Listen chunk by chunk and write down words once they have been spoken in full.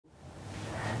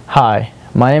Hi,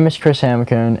 my name is Chris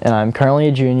Amicone, and I'm currently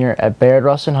a junior at Bayard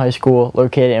Rustin High School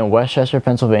located in Westchester,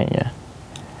 Pennsylvania.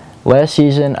 Last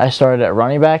season, I started at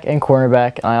running back and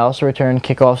cornerback, and I also returned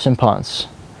kickoffs and punts.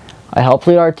 I helped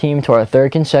lead our team to our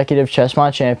third consecutive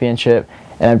Ches-Mont Championship,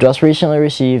 and I've just recently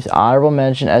received honorable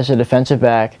mention as a defensive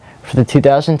back for the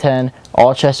 2010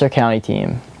 All-Chester County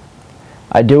team.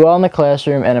 I do well in the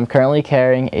classroom, and I'm currently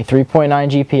carrying a 3.9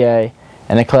 GPA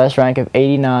and a class rank of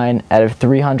 89 out of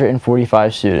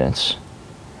 345 students.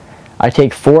 I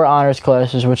take 4 honors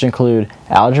classes, which include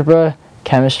algebra,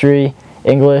 chemistry,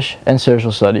 English, and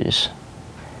social studies.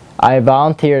 I have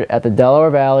volunteered at the Delaware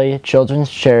Valley Children's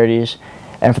Charities,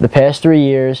 and for the past 3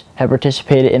 years have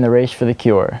participated in the Race for the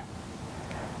Cure.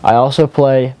 I also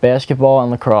play basketball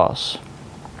and lacrosse.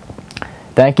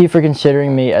 Thank you for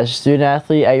considering me as a student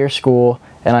athlete at your school,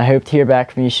 and I hope to hear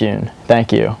back from you soon.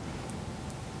 Thank you.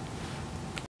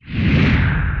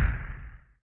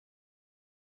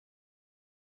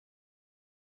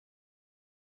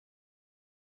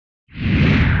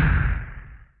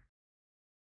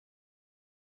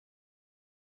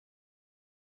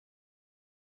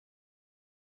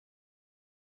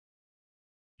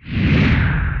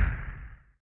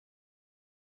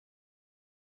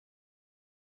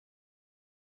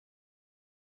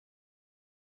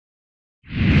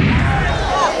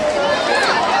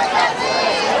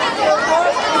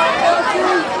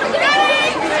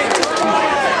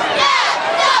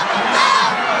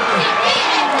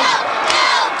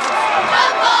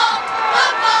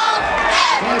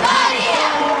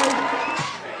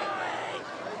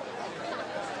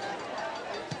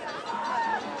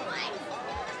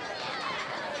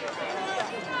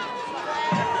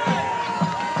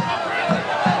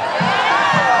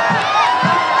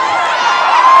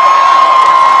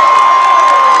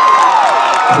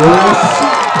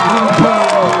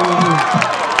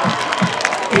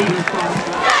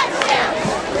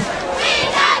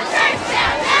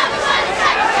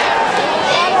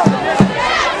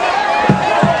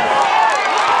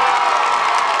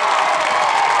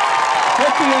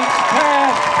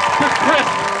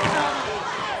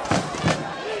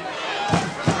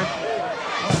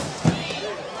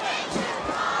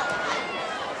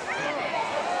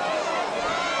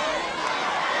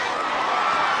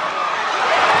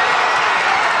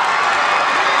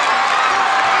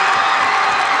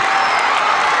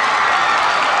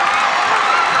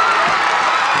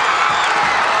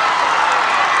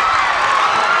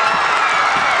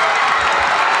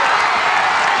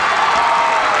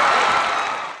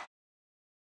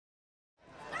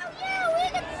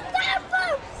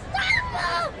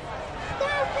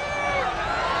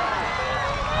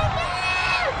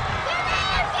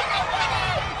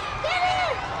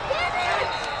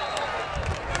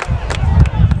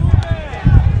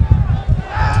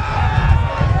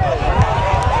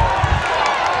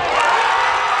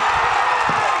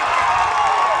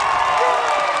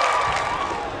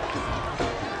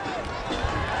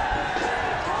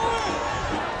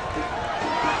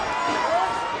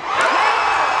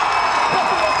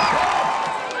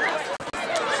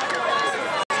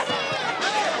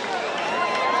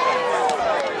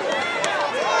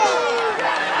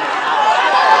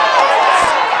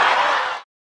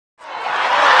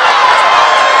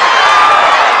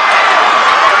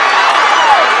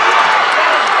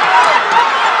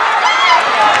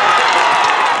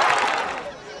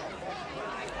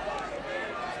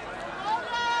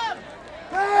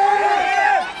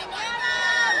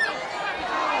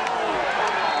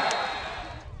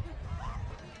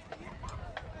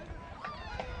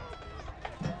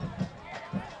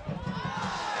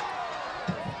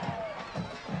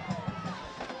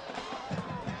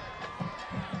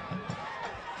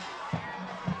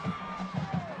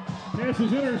 Pass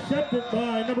is intercepted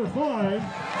by number 5.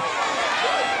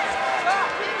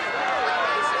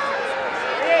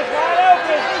 He is wide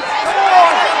open.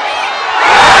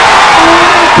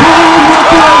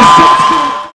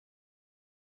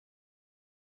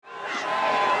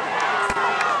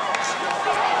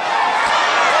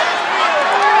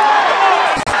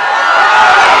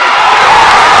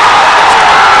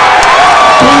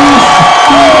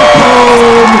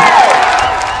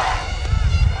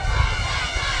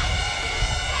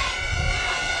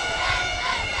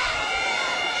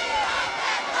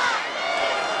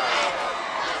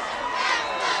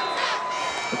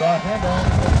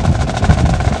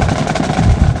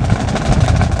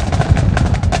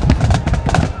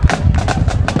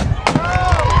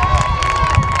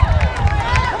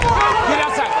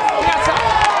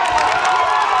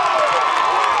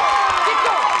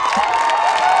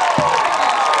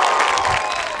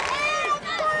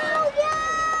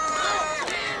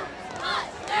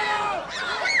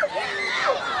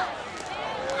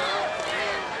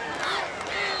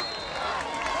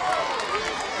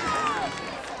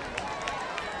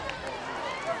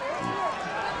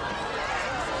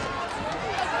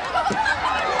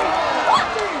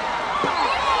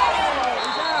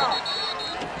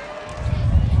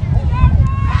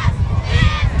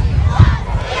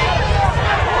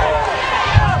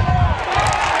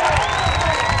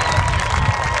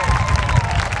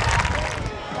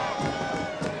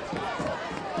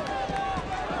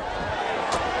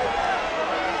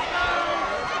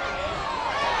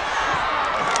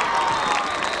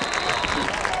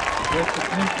 with the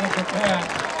 3-quarter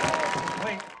pass.